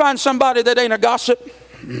better find somebody that ain't a gossip.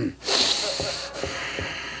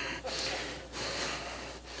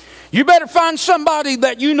 You better find somebody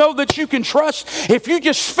that you know that you can trust. If you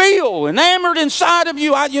just feel enamored inside of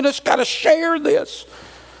you, you just got to share this.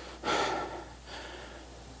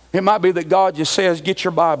 It might be that God just says, get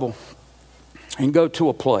your Bible and go to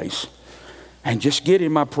a place and just get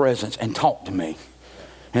in my presence and talk to me.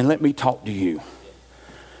 And let me talk to you.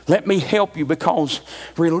 Let me help you, because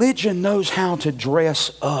religion knows how to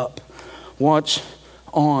dress up what's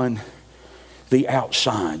on the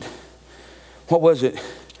outside. What was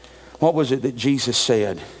it that Jesus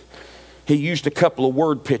said? He used a couple of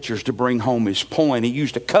word pictures to bring home his point. He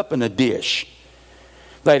used a cup and a dish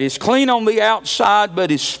that is clean on the outside but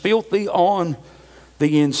is filthy on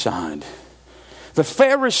the inside. The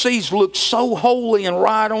Pharisees looked so holy and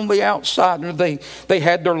right on the outside. They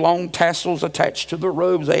had their long tassels attached to their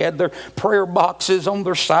robes. They had their prayer boxes on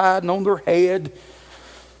their side and on their head.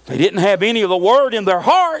 They didn't have any of the word in their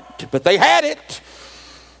heart, but they had it.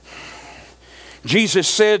 Jesus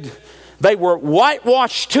said they were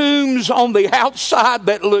whitewashed tombs on the outside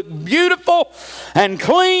that looked beautiful and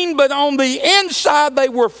clean, but on the inside they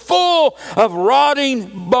were full of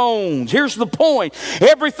rotting bones. Here's the point.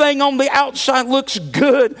 Everything on the outside looks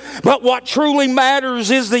good, but what truly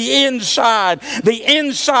matters is the inside. The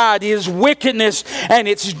inside is wickedness and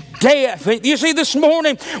it's death. You see, this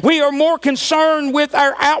morning we are more concerned with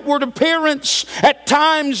our outward appearance at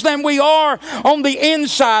times than we are on the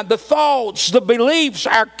inside, the thoughts, the beliefs,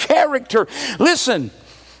 our character. Listen,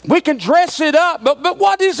 we can dress it up, but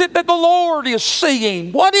what is it that the Lord is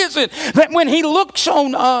seeing? What is it that when He looks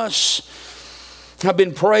on us? I've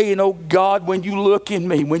been praying, oh God, when you look in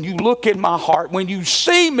me, when you look in my heart, when you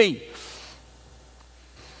see me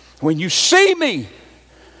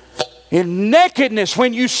in nakedness,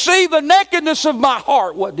 when you see the nakedness of my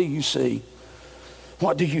heart, what do you see?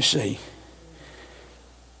 What do you see?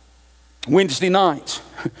 Wednesday nights,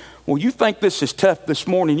 Well, you think this is tough this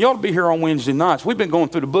morning. You ought to be here on Wednesday nights. We've been going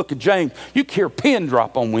through the book of James. You can hear a pin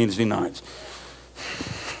drop on Wednesday nights.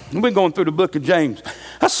 We've been going through the book of James.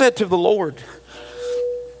 I said to the Lord,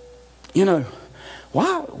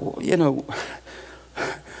 why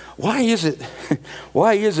is it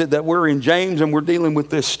that we're in James and we're dealing with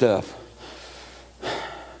this stuff?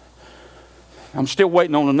 I'm still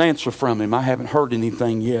waiting on an answer from him. I haven't heard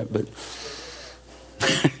anything yet, but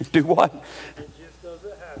do what?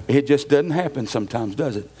 It just doesn't happen sometimes,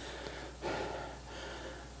 does it?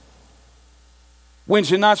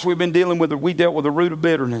 Wednesday nights we dealt with the root of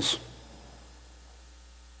bitterness.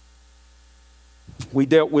 We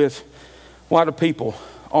dealt with why do people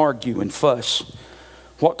argue and fuss?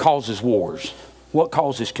 What causes wars? What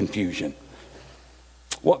causes confusion?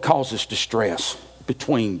 What causes distress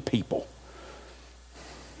between people?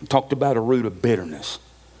 We talked about a root of bitterness.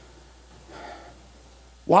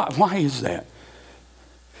 Why is that?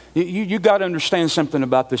 You got to understand something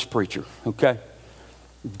about this preacher, okay?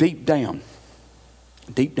 Deep down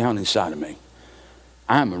inside of me,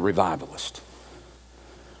 I'm a revivalist.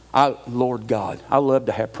 Lord God, I love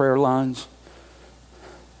to have prayer lines.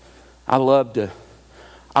 I love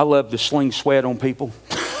to sling sweat on people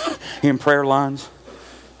in prayer lines.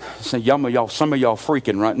 Some of y'all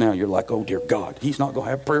freaking right now. You're like, oh dear God, he's not going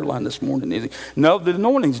to have prayer line this morning, is he? No, the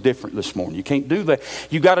anointing's different this morning. You can't do that.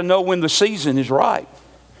 You got to know when the season is right.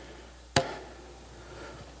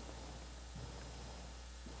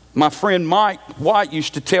 My friend Mike White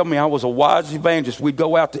used to tell me I was a wise evangelist. We'd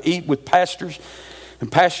go out to eat with pastors,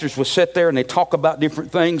 and pastors would sit there and they talk about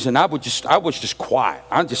different things, and I was just quiet.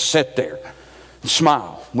 I'd just sit there and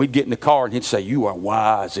smile. We'd get in the car and he'd say, "You are a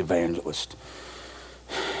wise evangelist."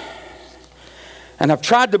 And I've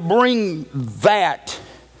tried to bring that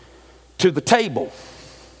to the table.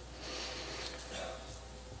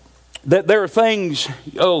 That there are things,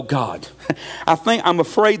 oh God, I'm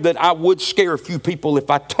afraid that I would scare a few people if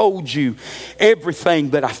I told you everything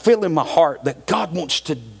that I feel in my heart that God wants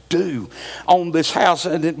to do on this house.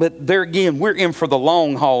 But there again, we're in for the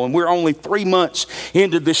long haul, and we're only 3 months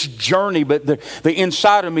into this journey. But the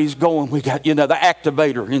inside of me is going, the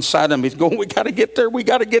activator inside of me is going, we got to get there, we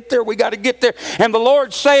got to get there, we got to get there. And the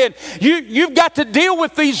Lord's saying, you've got to deal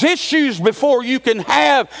with these issues before you can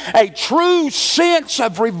have a true sense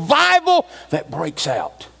of revival that breaks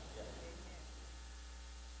out.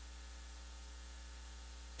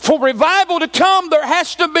 For revival to come, there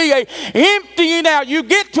has to be an emptying out. You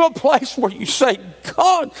get to a place where you say,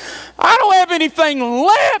 God, I don't have anything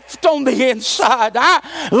left on the inside.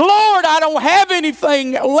 Lord, I don't have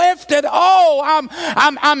anything left at all.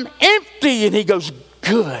 I'm empty. And he goes,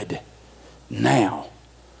 good. Now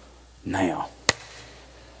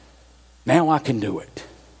I can do it.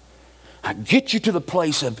 I get you to the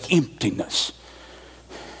place of emptiness.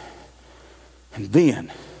 And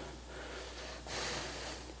then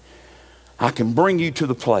I can bring you to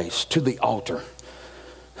the place, to the altar,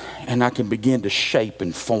 and I can begin to shape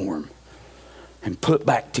and form and put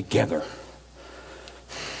back together.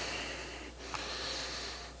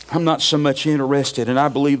 I'm not so much interested, and I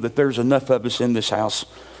believe that there's enough of us in this house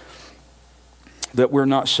that we're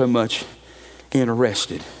not so much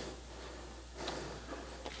interested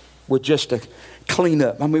with just a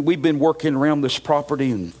cleanup. I mean, we've been working around this property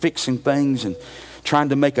and fixing things and trying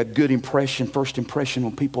to make a good impression, first impression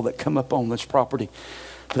on people that come up on this property.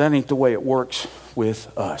 But that ain't the way it works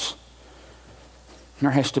with us.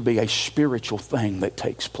 There has to be a spiritual thing that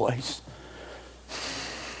takes place.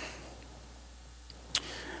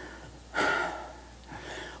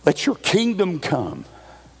 Let your kingdom come.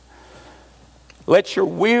 Let your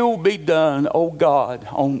will be done, O God,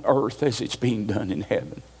 on earth as it's being done in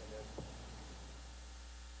heaven.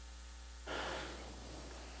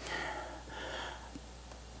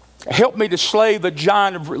 Help me to slay the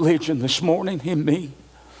giant of religion this morning in me.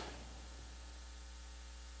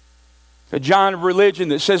 The giant of religion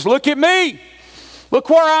that says, look at me.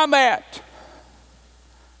 Look where I'm at.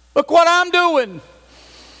 Look what I'm doing.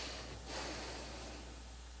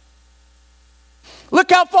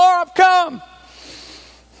 Look how far I've come.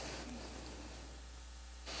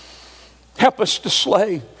 Help us to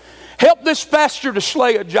slay. Help this pastor to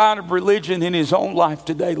slay a giant of religion in his own life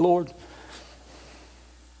today, Lord.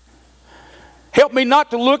 Help me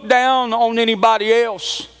not to look down on anybody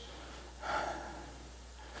else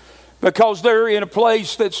because they're in a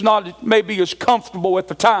place that's not maybe as comfortable at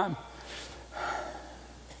the time.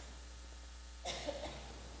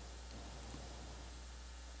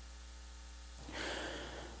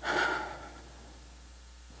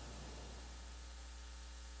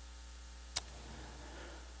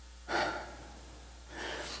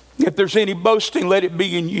 If there's any boasting, let it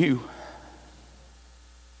be in you.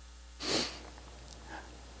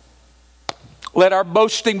 Let our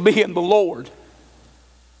boasting be in the Lord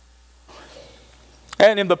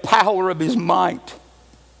and in the power of His might.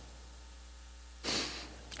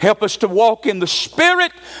 Help us to walk in the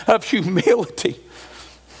spirit of humility.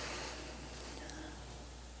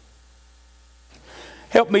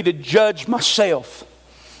 Help me to judge myself.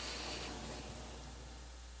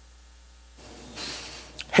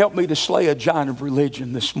 Help me to slay a giant of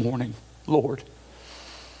religion this morning, Lord.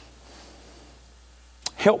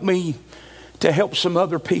 Help me to help some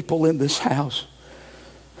other people in this house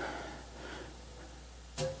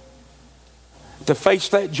to face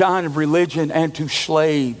that giant of religion and to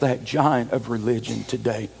slay that giant of religion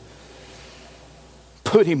today.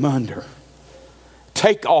 Put him under.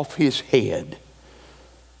 Take off his head.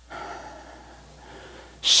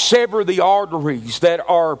 Sever the arteries that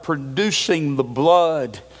are producing the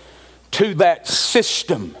blood to that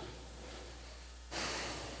system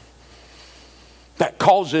that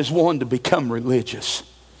causes one to become religious.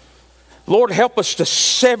 Lord, help us to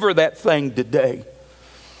sever that thing today.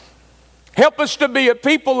 Help us to be a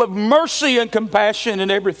people of mercy and compassion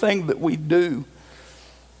in everything that we do,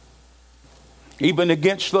 even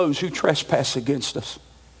against those who trespass against us.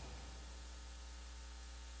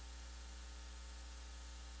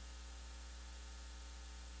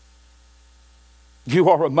 You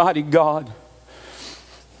are a mighty God.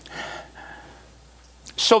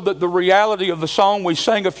 So that the reality of the song we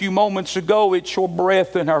sang a few moments ago, it's your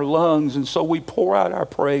breath in our lungs, and so we pour out our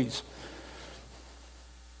praise.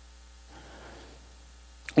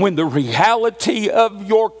 When the reality of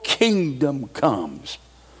your kingdom comes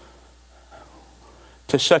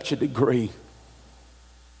to such a degree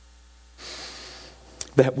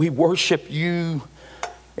that we worship you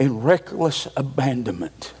in reckless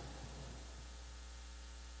abandonment.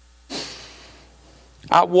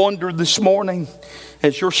 I wonder this morning,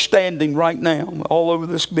 as you're standing right now all over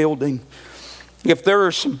this building, if there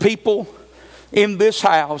are some people in this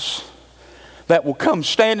house that will come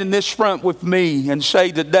stand in this front with me and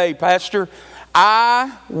say today, Pastor,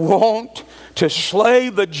 I want to slay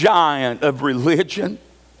the giant of religion.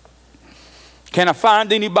 Can I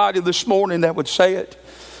find anybody this morning that would say it?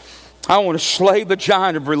 I want to slay the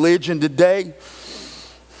giant of religion today.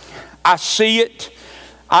 I see it.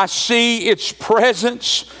 I see its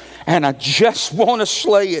presence, and I just want to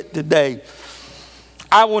slay it today.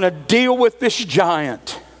 I want to deal with this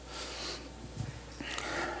giant.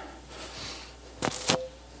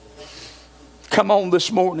 Come on this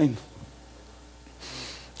morning.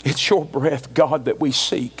 It's your breath, God, that we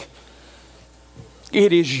seek.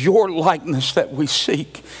 It is your likeness that we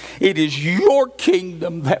seek. It is your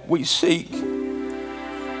kingdom that we seek.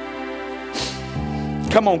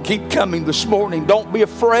 Come on, keep coming this morning. Don't be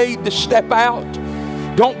afraid to step out.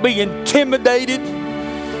 Don't be intimidated.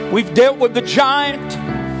 We've dealt with the giant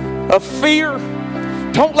of fear.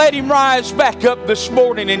 Don't let him rise back up this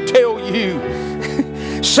morning and tell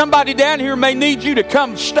you. Somebody down here may need you to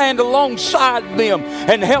come stand alongside them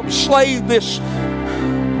and help slay this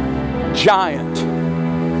giant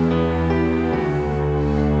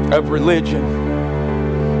of religion.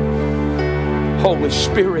 Holy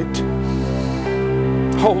Spirit.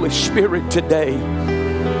 Holy Spirit, today,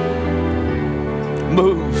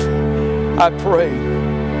 move, I pray.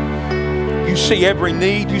 You see every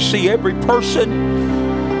need. You see every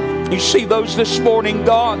person. You see those this morning,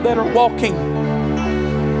 God, that are walking.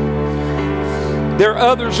 There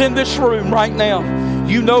are others in this room right now.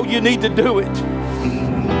 You know you need to do it.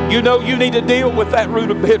 You know you need to deal with that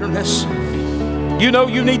root of bitterness. You know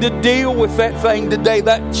you need to deal with that thing today,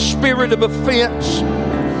 that spirit of offense.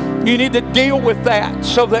 You need to deal with that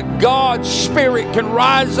so that God's Spirit can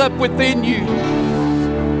rise up within you,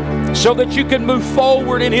 so that you can move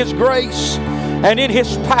forward in His grace and in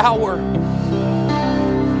His power.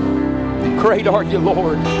 Great are you,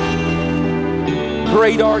 Lord.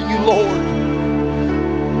 Great are you, Lord.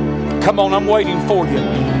 Come on, I'm waiting for you.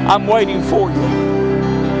 I'm waiting for you.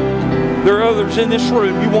 There are others in this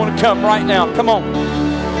room. You want to come right now. Come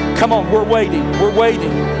on. Come on, we're waiting. We're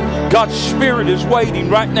waiting. God's Spirit is waiting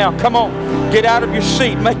right now. Come on, get out of your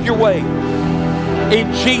seat. Make your way.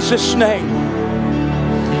 In Jesus' name.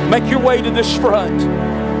 Make your way to this front.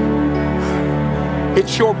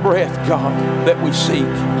 It's your breath, God, that we seek.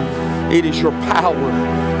 It is your power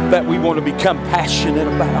that we want to become passionate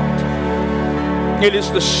about. It is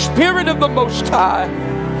the Spirit of the Most High.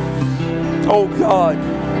 Oh God,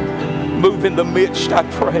 move in the midst, I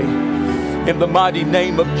pray, in the mighty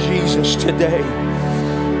name of Jesus today.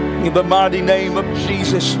 In the mighty name of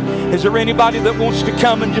Jesus. Is there anybody that wants to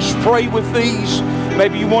come and just pray with these?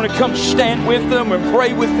 Maybe you want to come stand with them and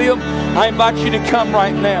pray with them. I invite you to come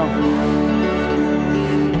right now.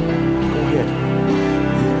 Go ahead.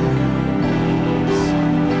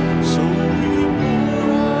 So we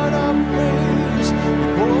pour out our praise,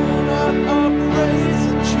 we pour out our praise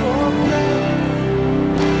at your breath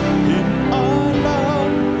in our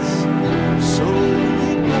lungs. So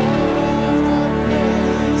we pour out our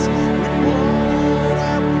praise, we pour out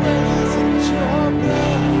our praise at your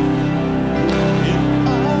breath in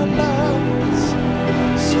our lungs.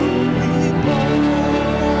 So we pour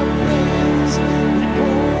out our praise, we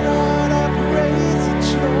pour out our praise at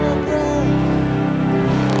your breath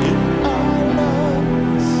in our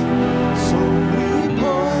lungs. So we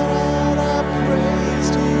pour out our praise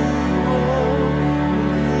to you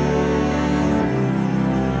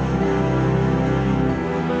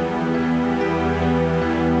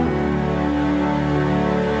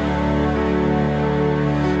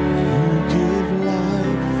You give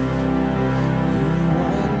life, you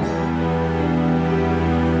are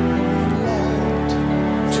light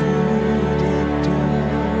to the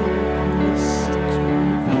darkness.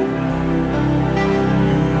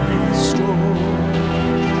 You restore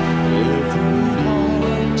every heart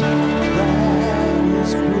that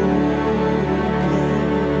is broken. Great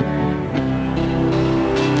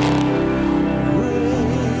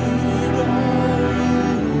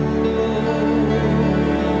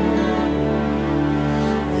are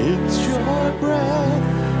you, Lord. It's your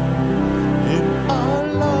breath in our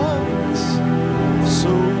lungs.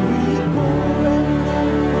 So we pour out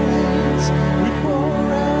our praise, we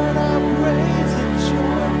pour out our praise at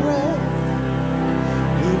your breath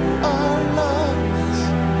in our lungs.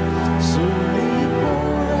 So we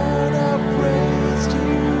pour out our praise to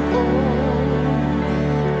you,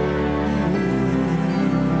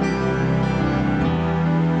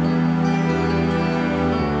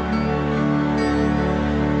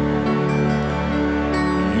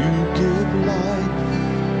 You give life,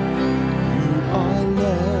 you are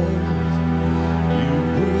love, you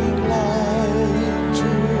bring light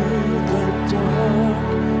to the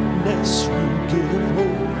darkness. You give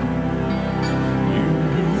hope, you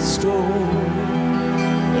restore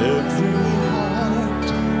every heart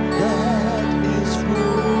that is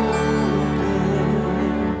broken.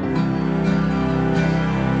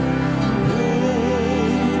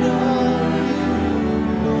 Great are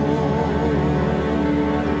you, Lord.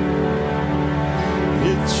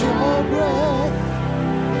 It's your breath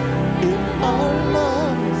in our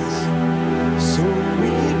lungs. So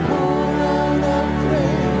we pour out our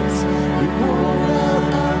praise, we pour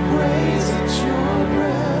out our praise at your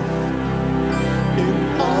breath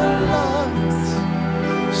in our lungs.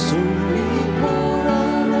 So we pour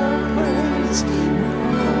out our praise,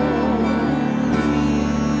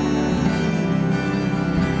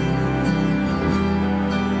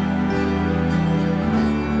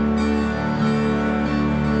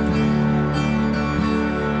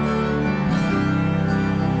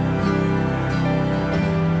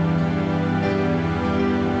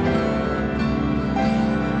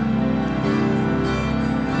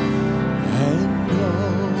 and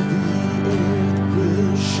all the earth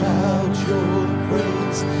will shout your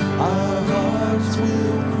praise. Our hearts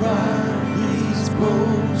will cry, these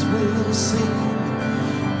bones will sing.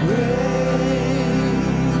 Great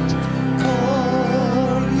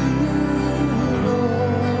are you,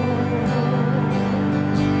 Lord.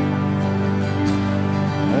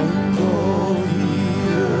 And all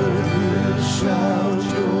the earth will shout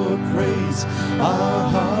your praise. Our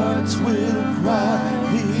hearts will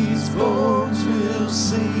cry, these bones will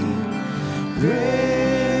sing. Great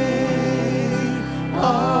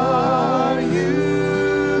are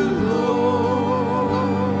you,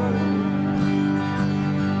 Lord.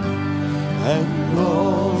 And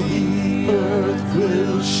all the earth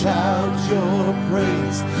will shout your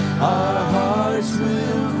praise. Our hearts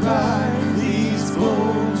will cry, these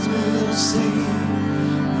bones will sing.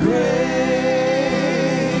 Great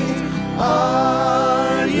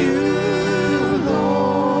are you,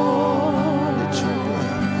 Lord.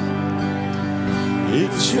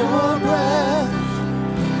 It's your breath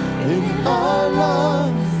in our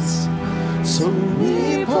lungs. So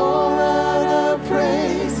we pour out our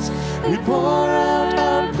praise, we pour out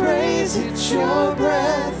our praise. It's your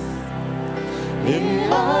breath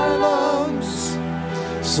in our lungs.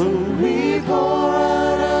 So we pour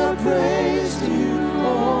out our praise to you,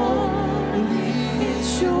 only.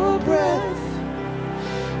 It's your breath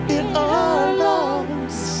in our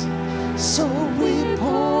lungs. So we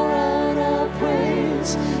pour out our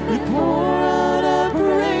praise, we pour out our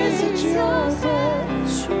praise. It's your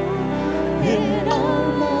breath in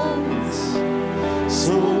our lungs.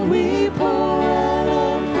 So we pour out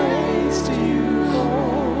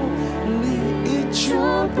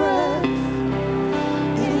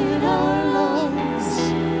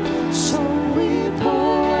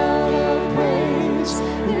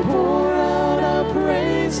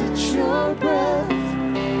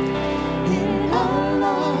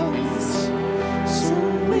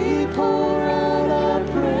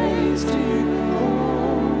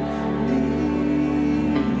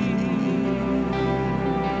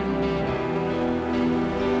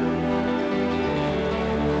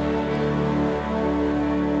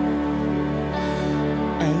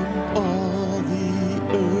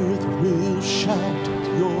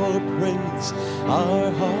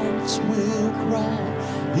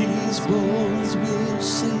these bones will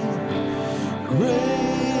sing, great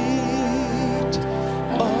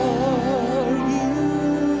are you,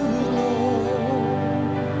 Lord.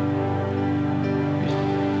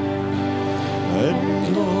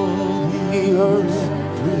 And all the earth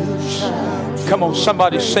will shout. Come on,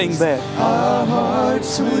 somebody sing that. Our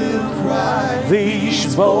hearts will cry.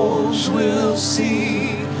 These bones will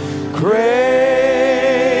sing, great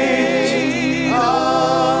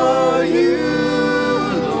are you,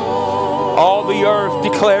 Lord. All the earth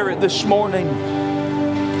declare it this morning.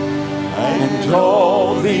 And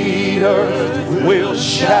all the earth will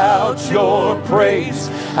shout your praise.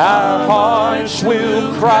 Our hearts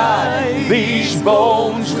will cry. These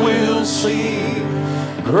bones will sing,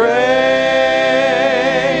 great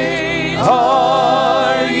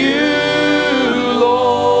are you,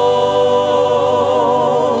 Lord.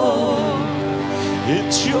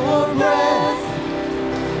 It's your breath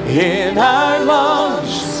in our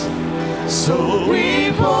lungs, so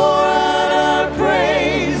we pour out our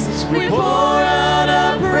praise. We pour out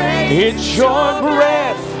our praise. It's your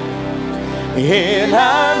breath in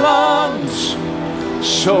our lungs,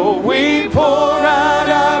 so we pour out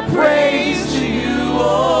our praise to you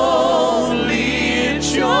only.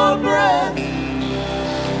 It's your breath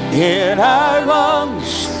in our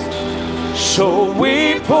lungs, so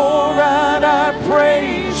we pour out our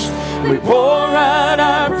praise. We pour out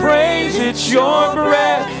our praise. It's your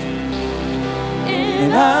breath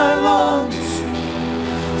in our lungs,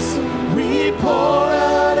 so we pour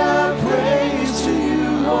out our praise to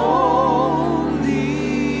you only.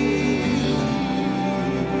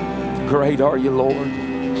 Great are you, Lord.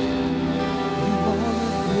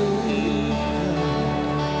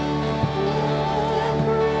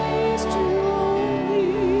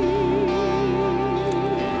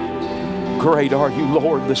 Great are you,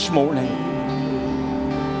 Lord, this morning.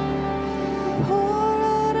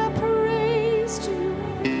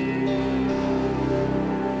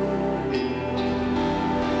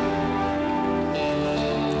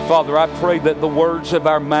 Father, I pray that the words of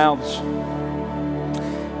our mouths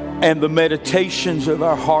and the meditations of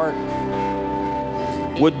our heart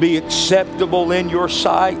would be acceptable in your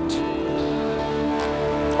sight.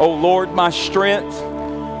 Oh Lord, my strength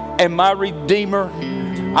and my Redeemer,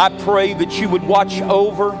 I pray that you would watch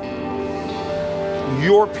over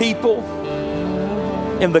your people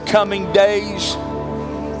in the coming days.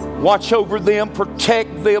 Watch over them,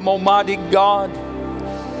 protect them, Almighty God.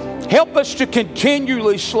 Help us to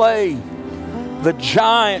continually slay the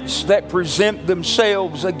giants that present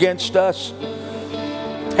themselves against us.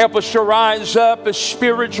 Help us to rise up as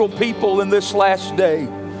spiritual people in this last day.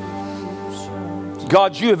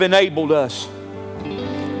 God, you have enabled us.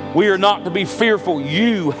 We are not to be fearful.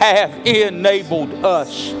 You have enabled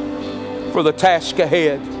us for the task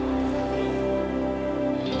ahead.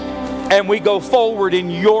 And we go forward in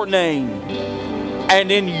your name and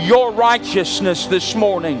in your righteousness this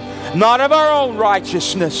morning. Not of our own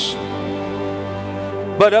righteousness,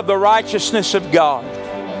 but of the righteousness of God.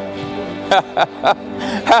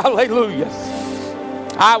 Hallelujah.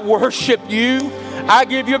 I worship you. I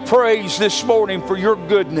give you praise this morning for your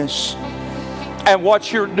goodness and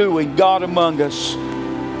what you're doing, God, among us.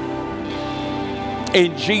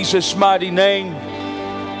 In Jesus' mighty name,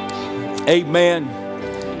 amen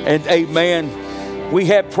and amen. We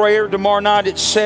have prayer tomorrow night at 7.